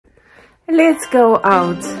Let's go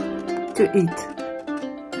out to eat.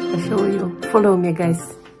 I'll show you. Follow me, guys.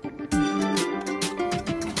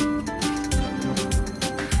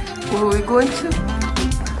 Where are we going to?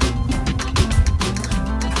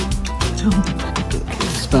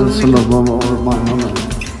 Spend some of my money.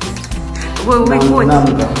 Where are we going?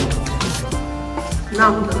 Namda.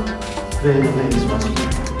 Namda. Vietnamese one.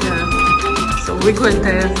 Yeah. So we're going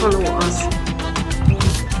there. Follow us.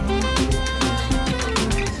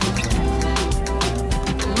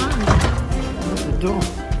 Door.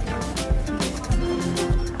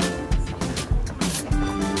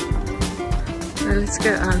 Let's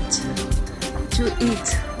go out to eat,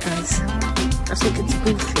 guys. I think it's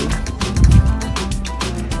good here.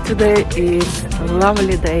 Today is a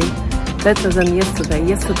lovely day, better than yesterday.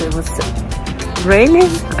 Yesterday was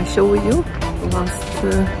raining. I showed you last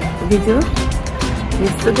video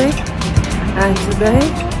yesterday, and today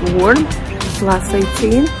warm, plus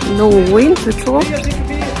 18, no wind at all.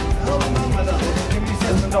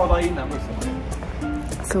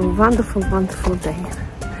 So wonderful, wonderful day.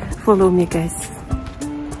 Follow me, guys.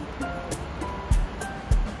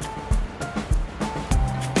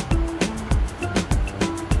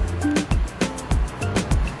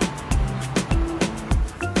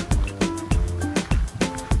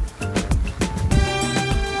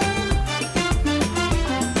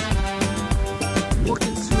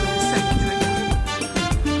 Walking through the cemetery.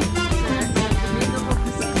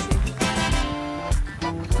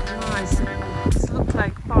 It looks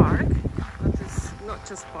like park, but it's not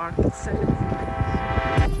just park, it's cemetery.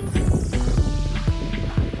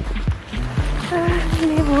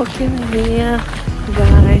 I'm walking here,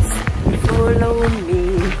 guys, follow me.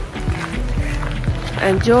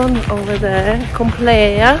 And John over there,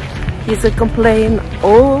 complain, he's a complain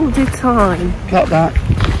all the time. Cut that.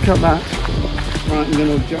 Cut that. Right, I'm going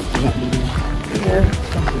to object to that one. Yeah.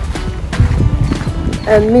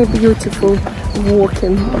 And me beautiful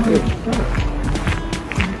walking.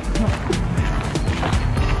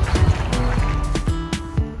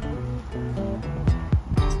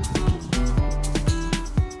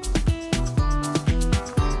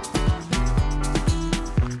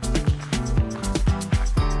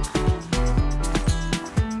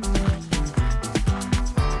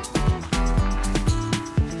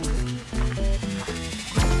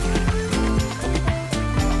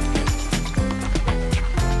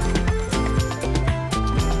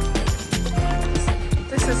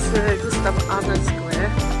 Other square.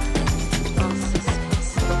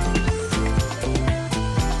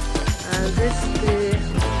 And this is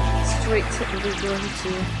the street we're going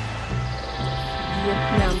to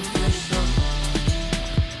Vietnam restaurant.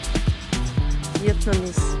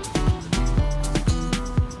 Vietnamese.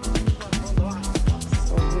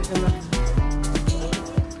 So we're gonna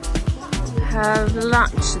have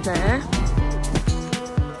lunch there.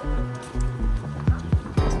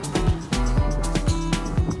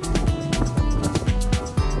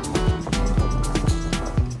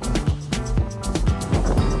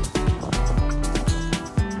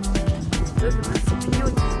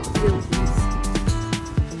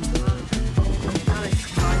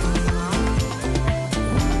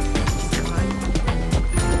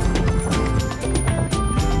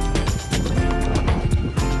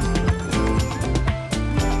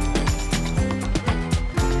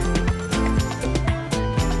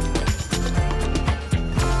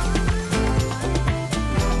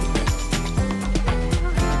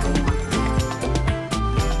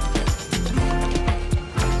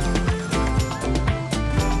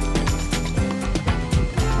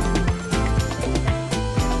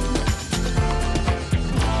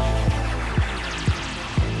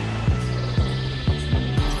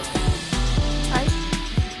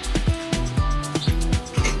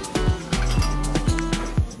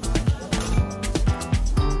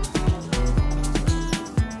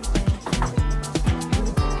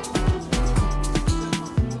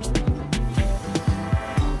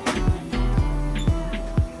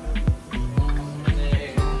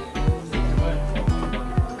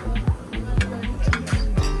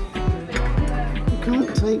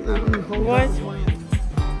 Take that and hold What? that away.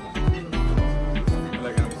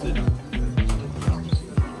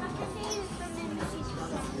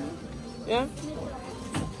 Yeah?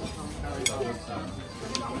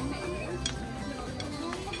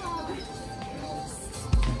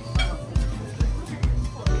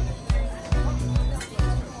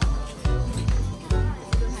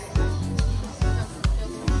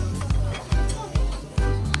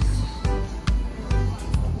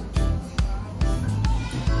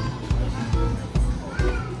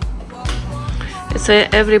 So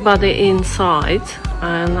everybody inside,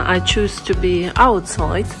 and I choose to be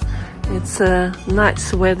outside It's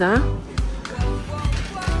nice weather.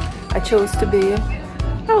 I chose to be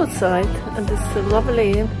outside and this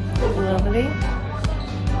lovely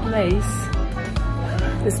place.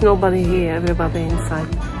 There's nobody here, everybody inside.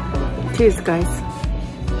 Cheers, guys.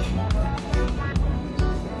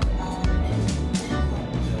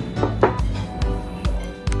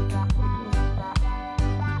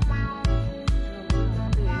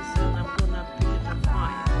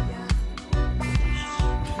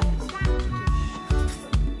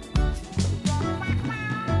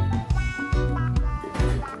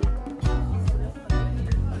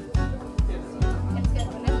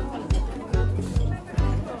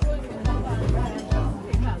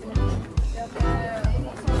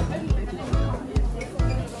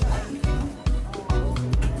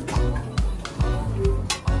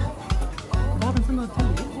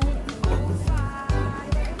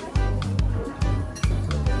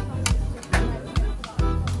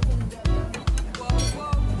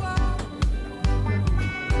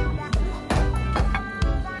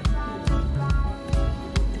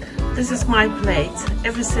 This is my plate.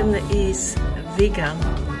 Everything is vegan.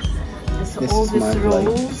 There's all these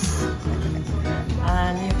rules,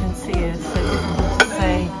 and you can see it's difficult to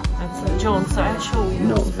say. That's John's. I show you.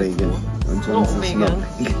 Not vegan. Not vegan.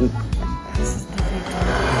 This is the vegan.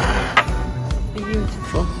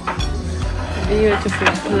 Beautiful,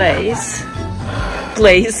 beautiful place.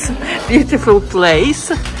 Beautiful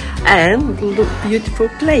place, and look, beautiful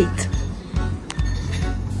plate.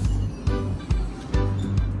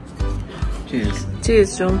 Cheers.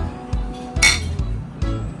 Cheers, John.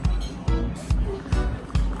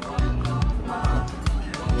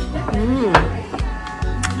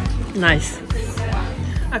 Nice.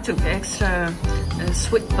 I took extra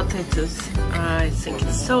sweet potatoes. I think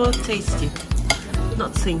it's so tasty.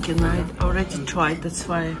 Not thinking, I already tried, that's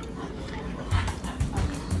why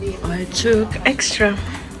I took extra.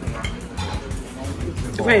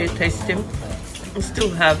 Very tasty. I still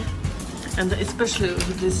have, and especially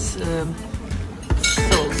with this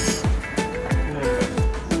sauce.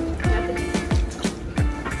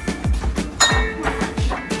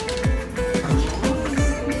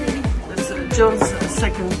 That's John's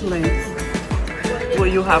second plate.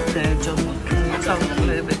 What you have there, John? Can you tell me a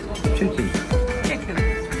little bit? Chicken. Chicken.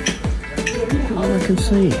 Oh, I can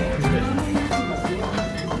see.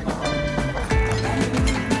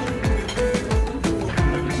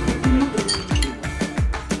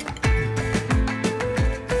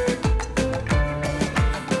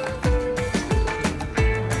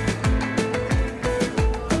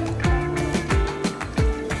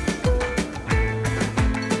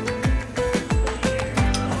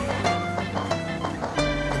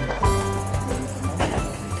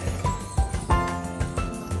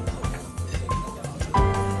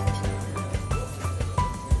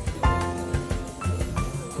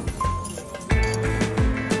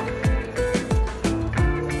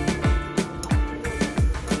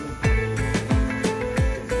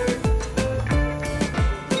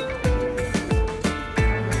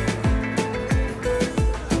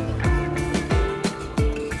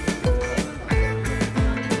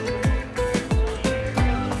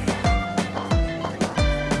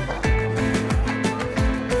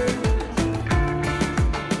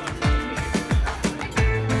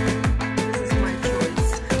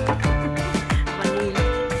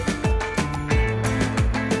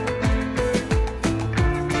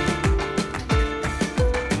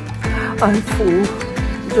 I'm full.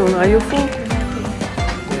 John, are you full?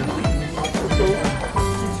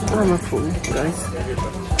 I'm full, guys.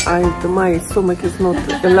 My stomach is not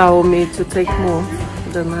allowing me to take more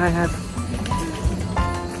than I have.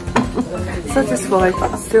 Satisfied.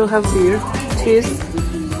 Still have beer. Cheers.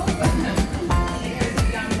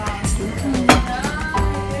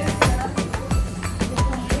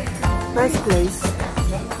 Nice place.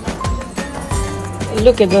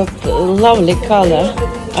 Look at that lovely color.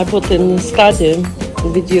 I put in stadium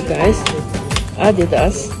with you guys.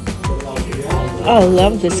 Adidas. I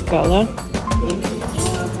love this color.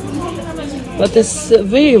 But it's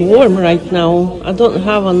very warm right now. I don't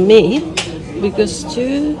have on me because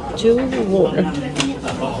too warm.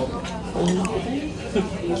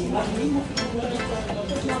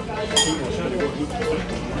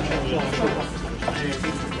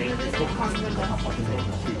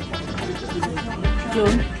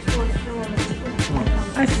 John,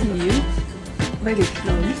 I see you very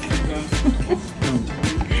close.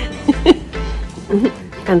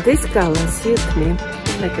 And this color suits me.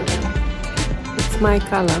 Look at that. It's my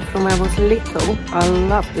color from when I was little. I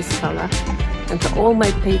love this color. And all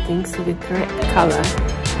my paintings with red color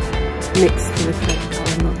mixed with red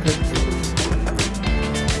color, not red.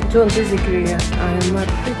 don't disagree. I am not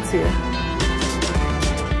pretty.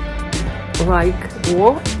 Like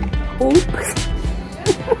what? Oops.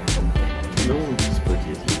 No one's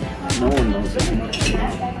pretty. No one knows how much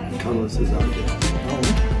colours is out there. No.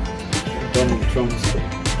 Donald Trump's.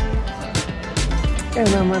 And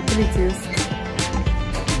I'm my prettiest.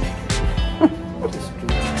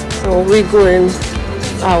 So we're going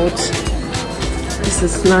out. This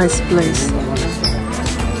is a nice place.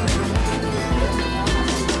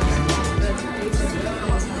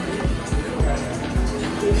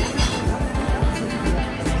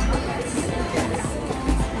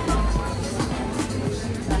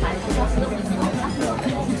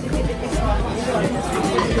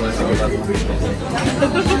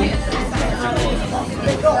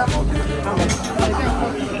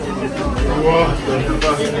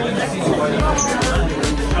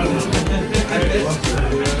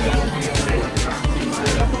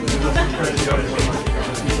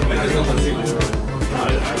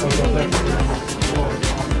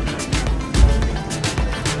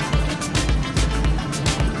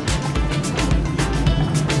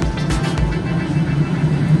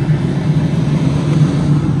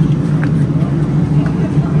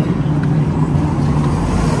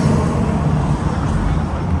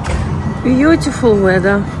 Beautiful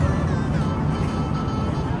weather.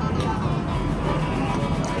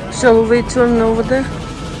 Shall we turn over there?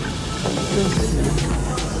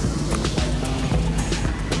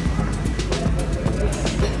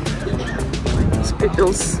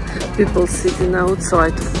 People sitting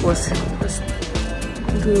outside, of course.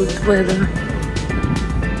 Good weather.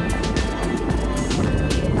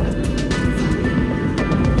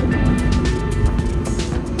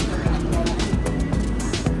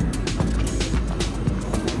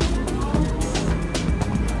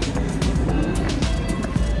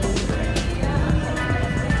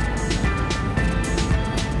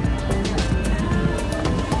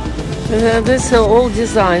 This is old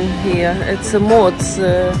design here. It's a mods.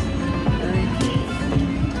 You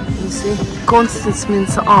see, Constance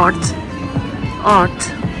means art. Art.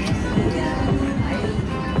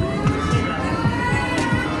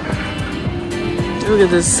 Look at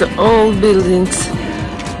this old buildings.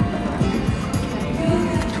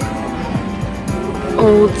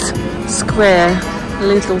 Old square,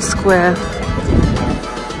 little square.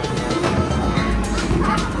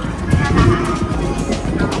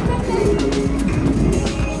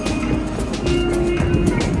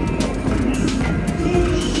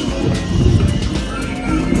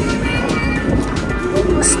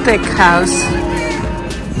 Steak house.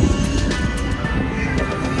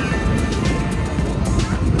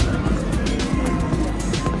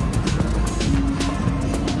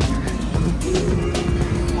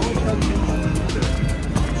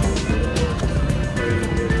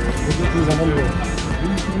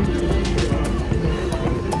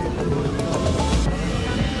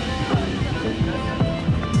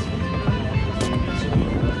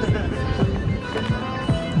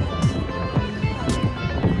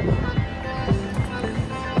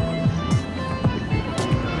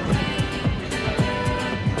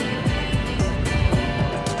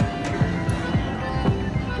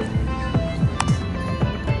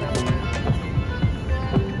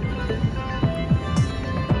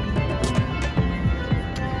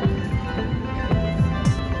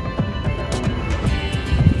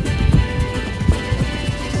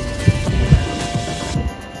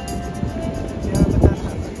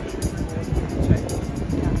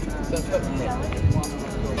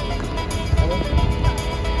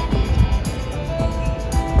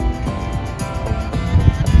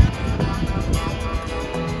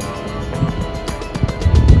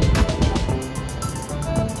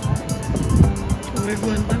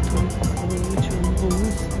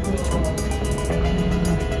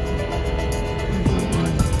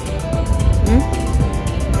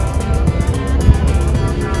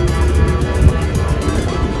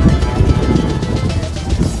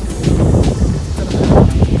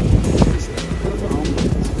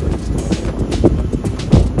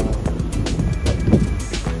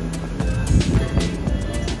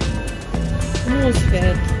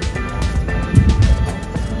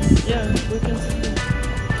 Yeah, we can see.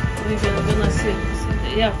 We're gonna see.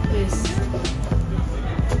 Yeah, please.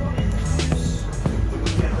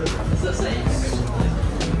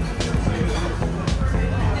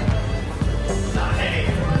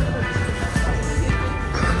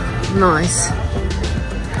 Nice.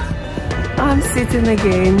 I'm sitting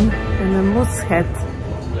again in a moose head.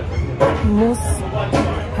 Moose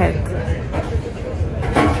head.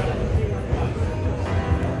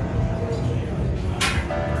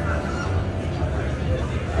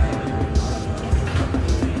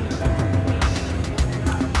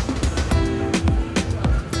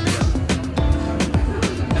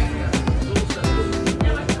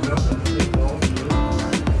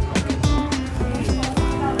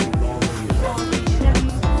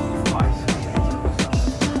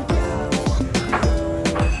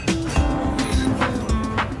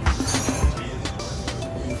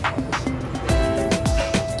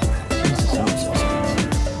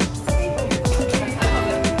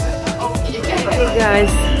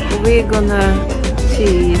 guys, we're gonna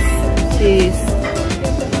cheese.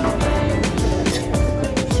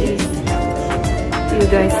 You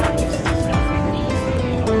guys,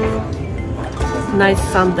 nice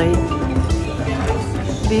Sunday,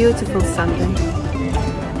 beautiful Sunday.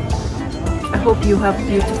 I hope you have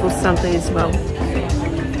beautiful Sunday as well,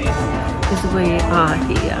 as we are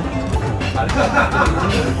here.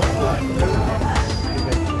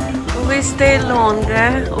 We stay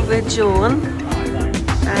longer with John,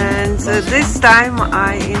 and this time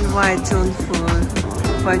I invite John for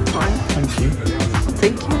white wine. Thank you.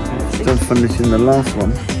 Thank you. Still finishing the last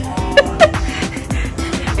one.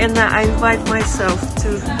 And I invite myself to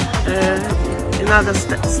another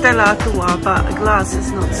Stella Artois, but a glass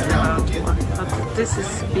is not Stella Artois. But this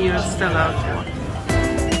is beer Stella Artois.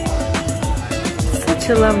 Such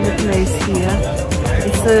a lovely place here.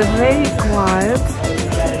 It's very quiet.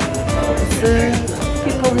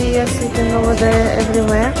 People here sitting over there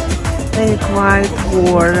everywhere. Very quiet,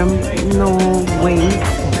 warm, no wind.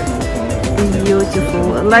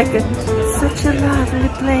 Beautiful, like such a lovely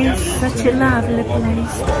place, such a lovely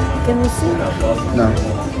place. Can you see? No.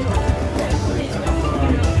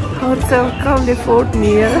 Hotel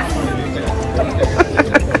California.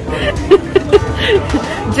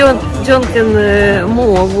 John can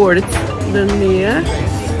more words than me.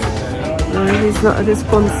 No, he's not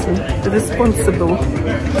responsible.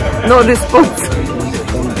 No responding.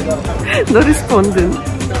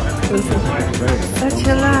 Such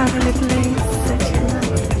a lovely place.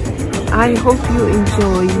 I hope you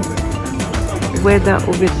enjoy weather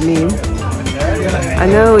with me. I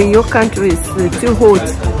know your country is too hot,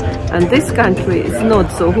 and this country is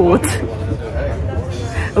not so hot.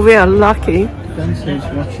 We are lucky.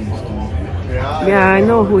 Yeah, I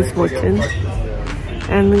know who's watching.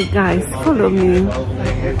 And guys, follow me.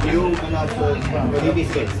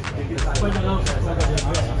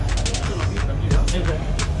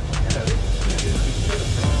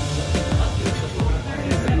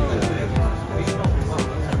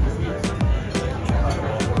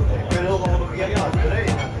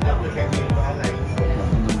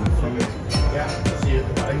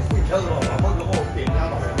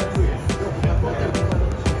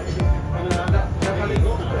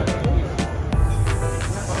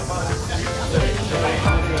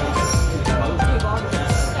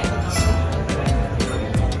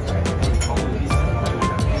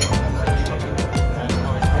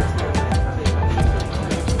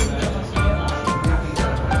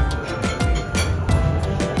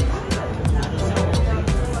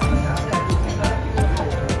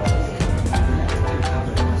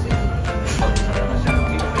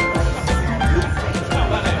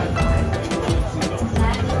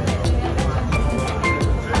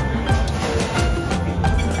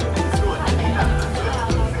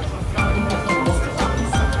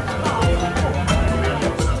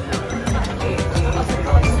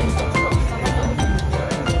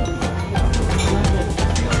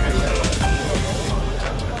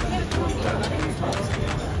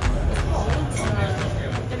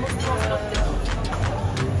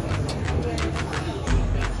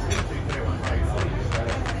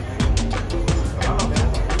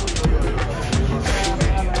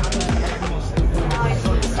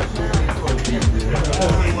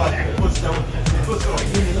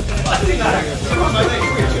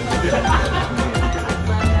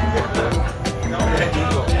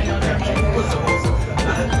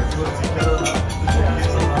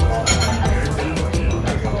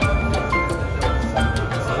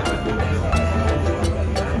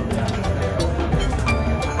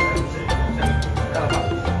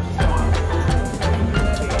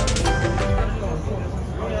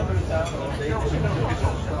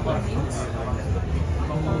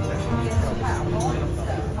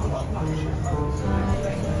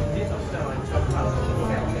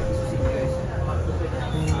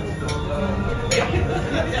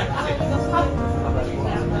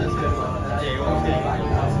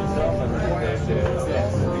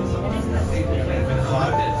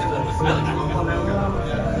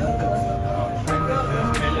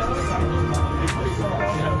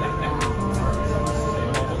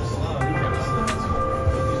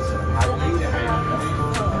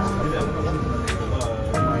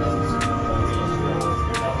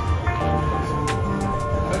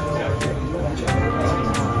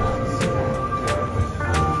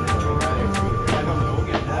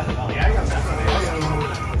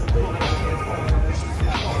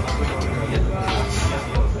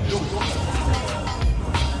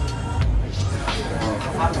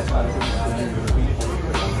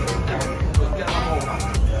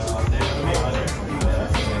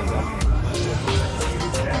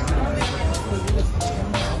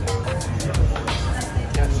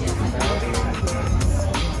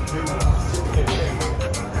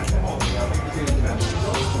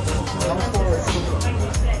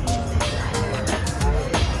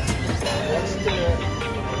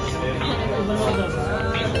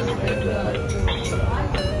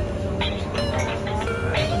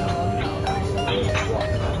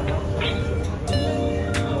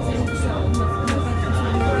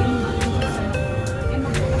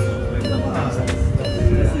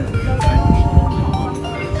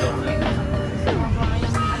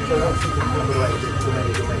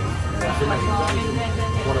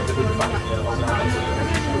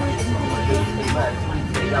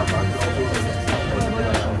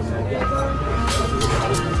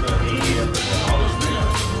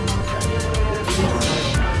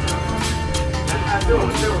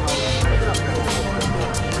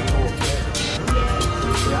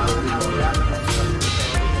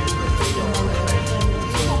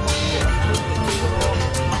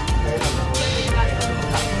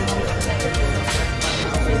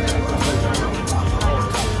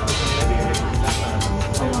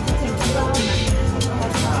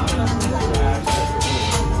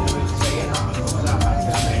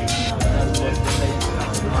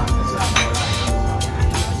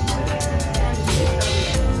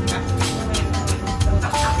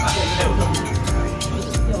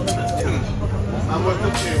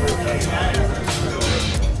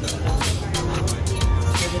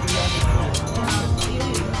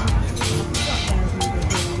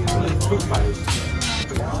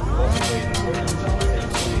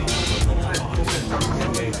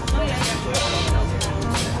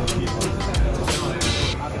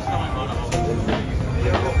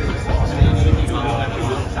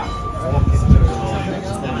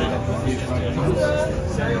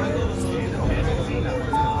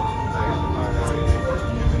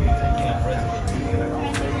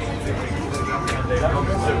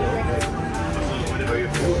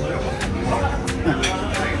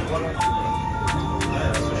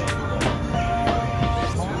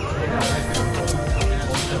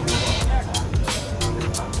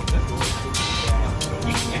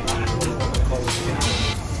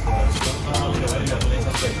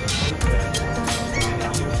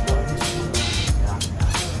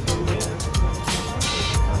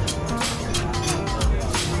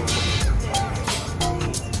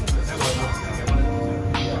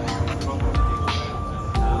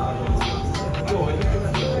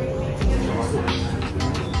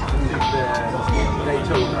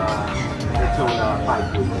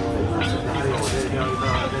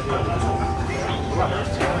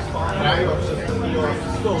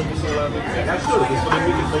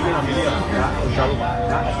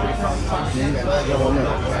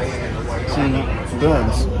 Sina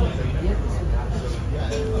burns.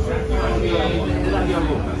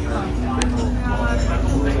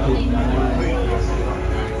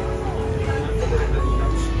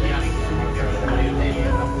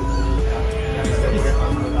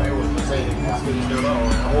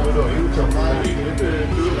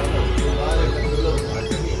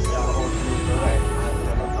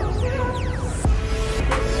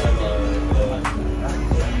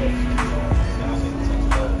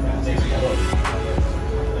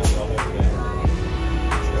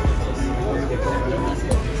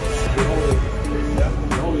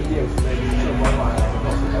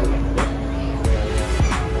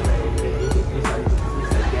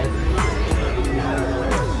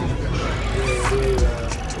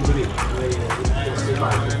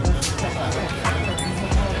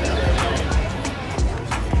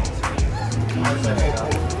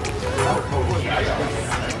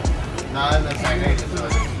 Nej, men säg nej.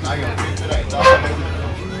 Nej, jag vet inte det.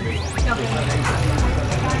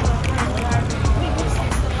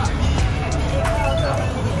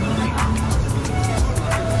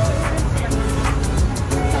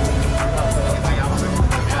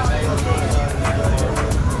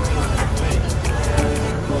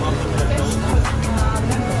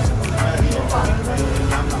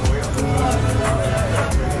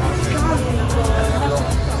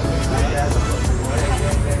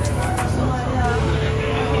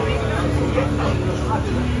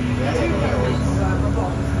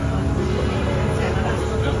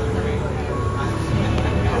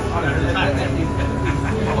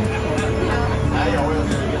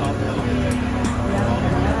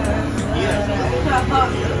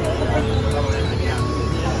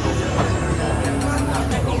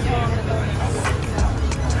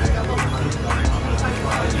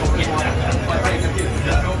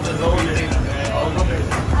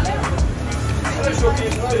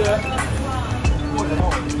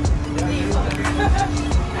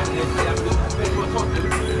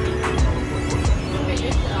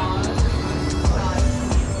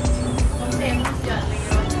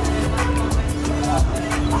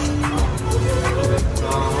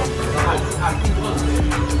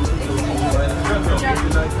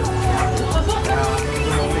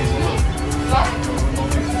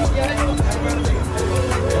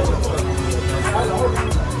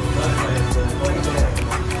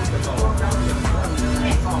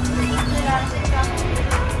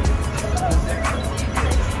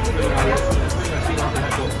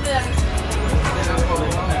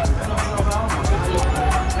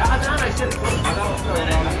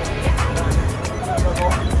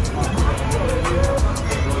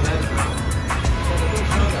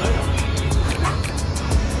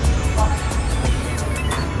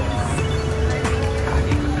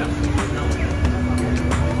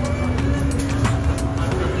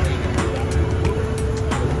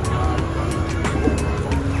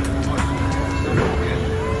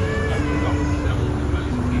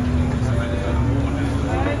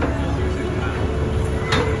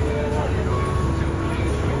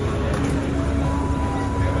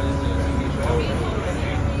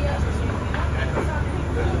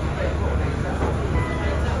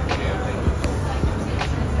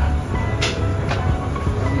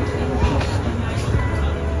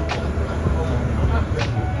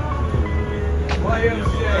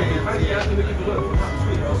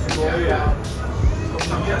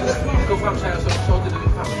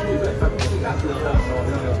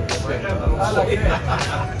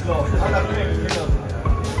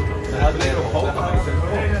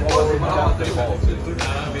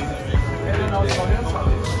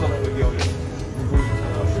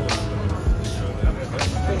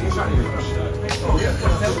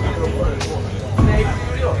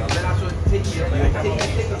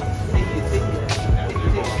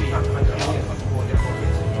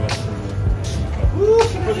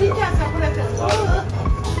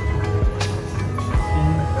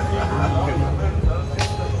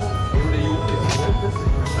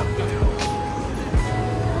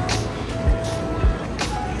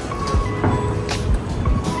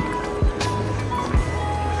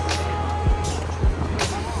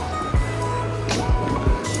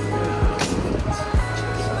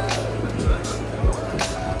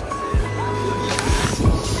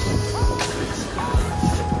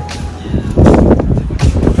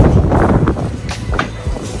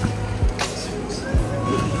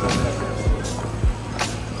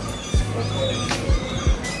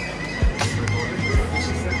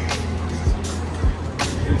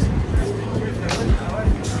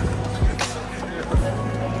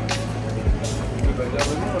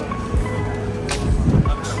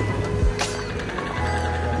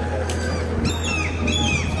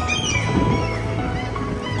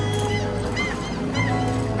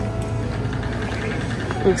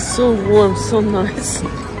 It's so warm, so nice.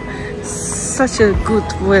 Such a good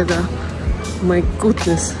weather. My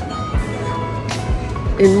goodness.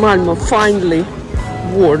 In Malmö, finally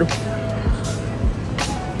warm.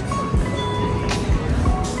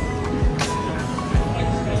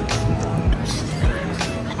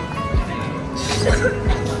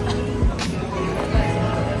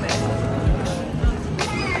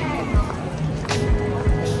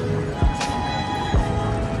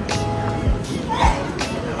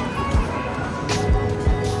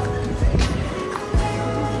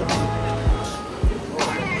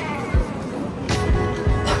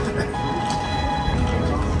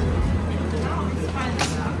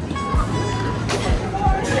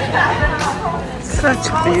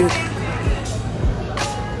 Such beauty.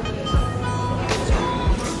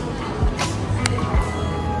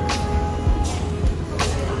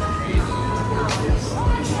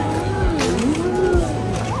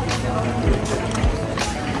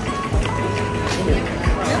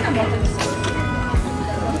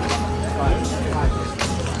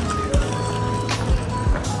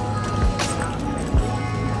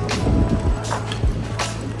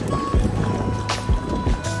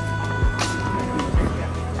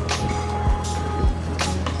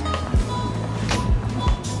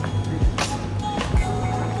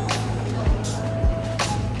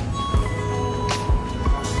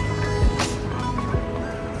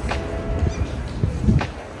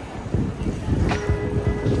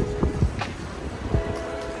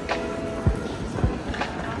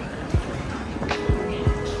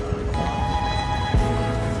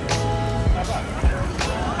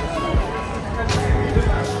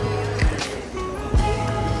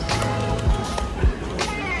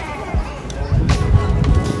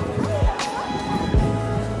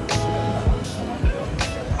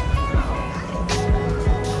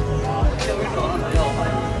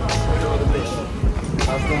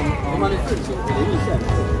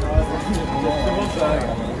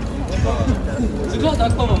 Såklart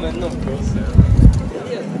han kommer med något.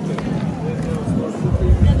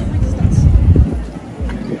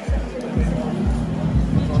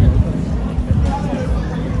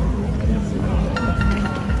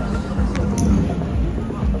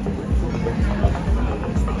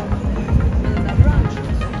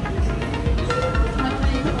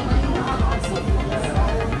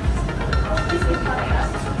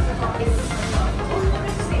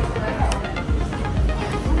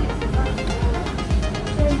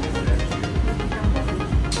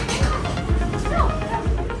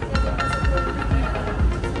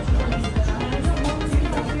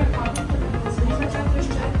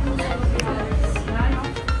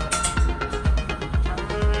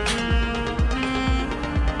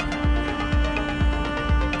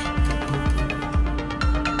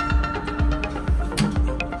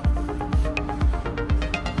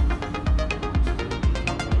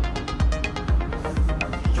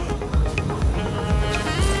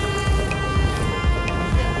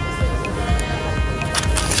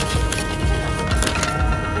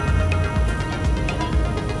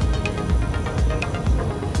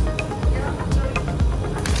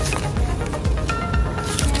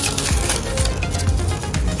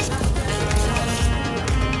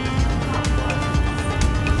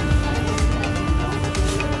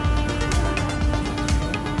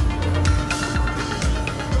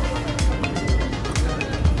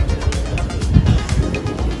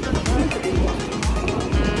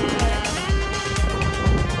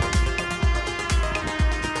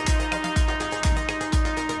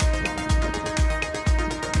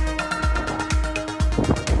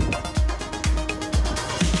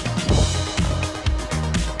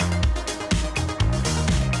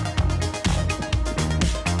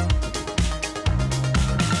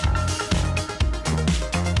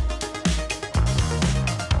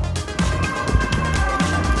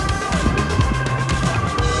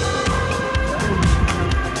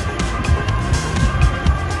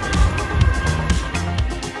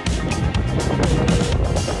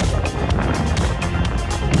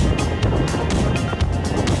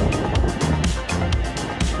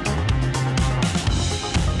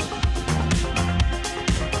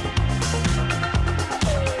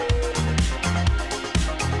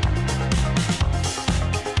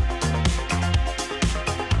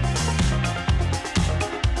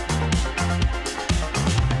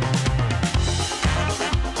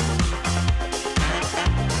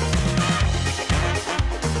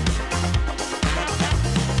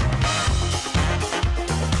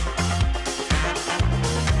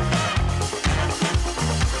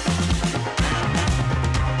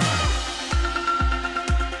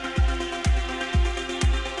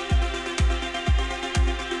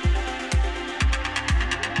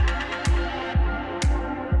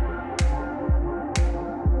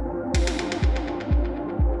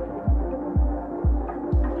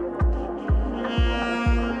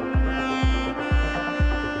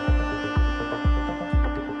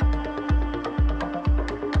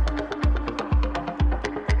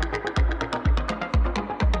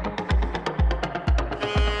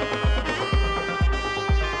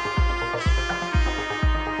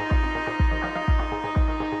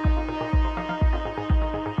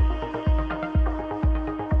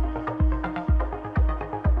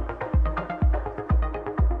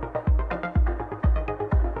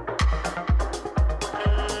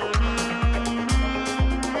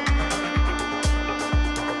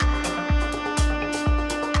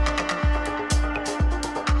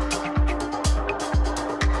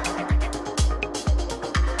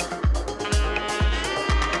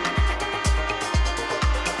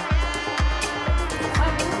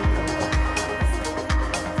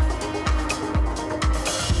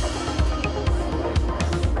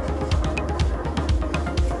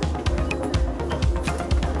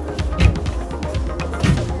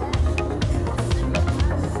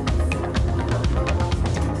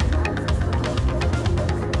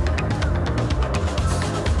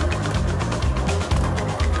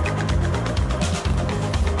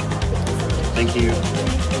 Thank you.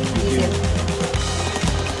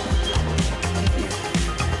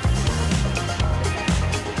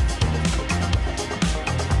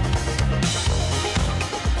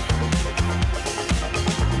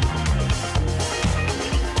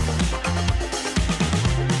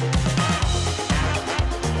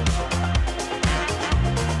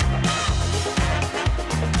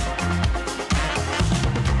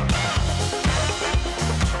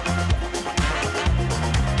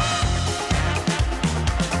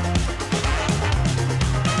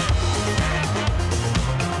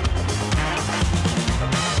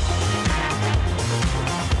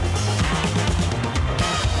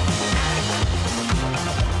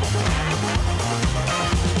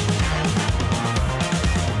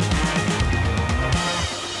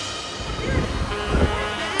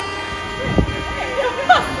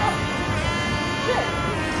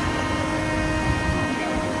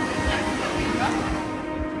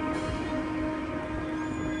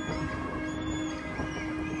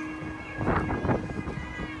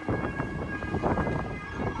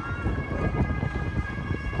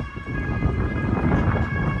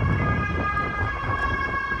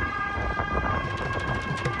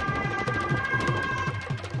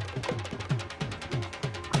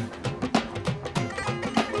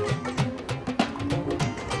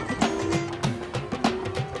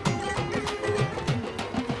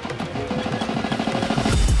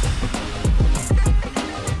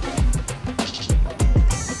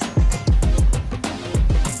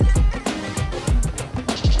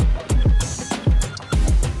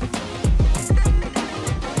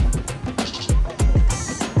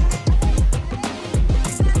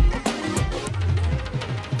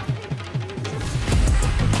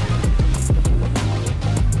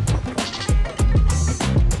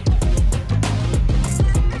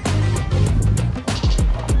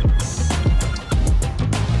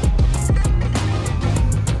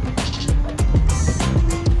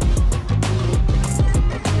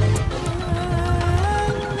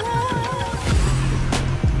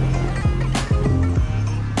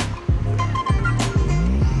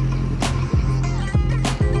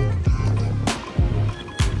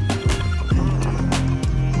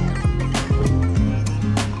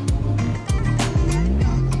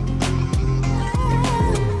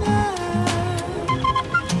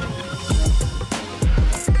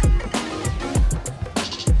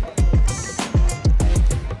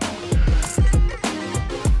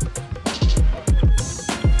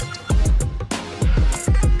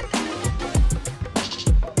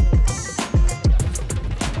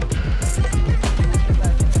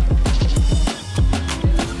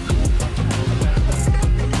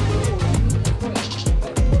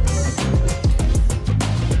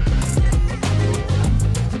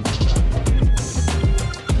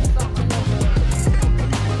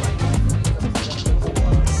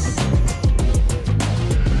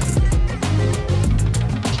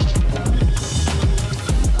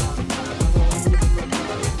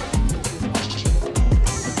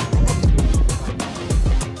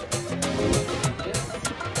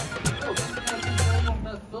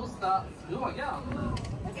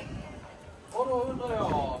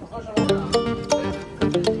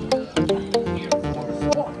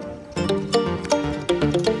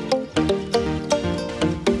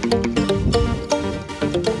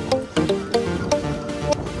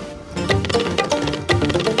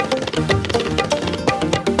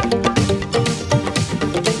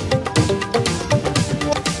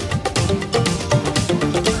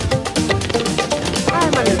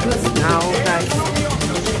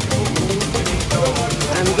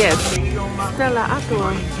 Yes, Stella Aqua.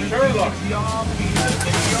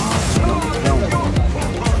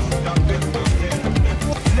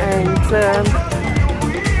 And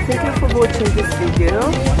thank you for watching this video.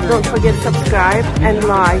 Don't forget to subscribe and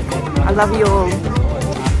like. I love you all.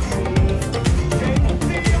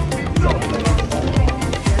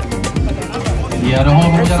 Ja, då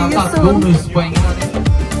har vi redan tagit bonuspoängen.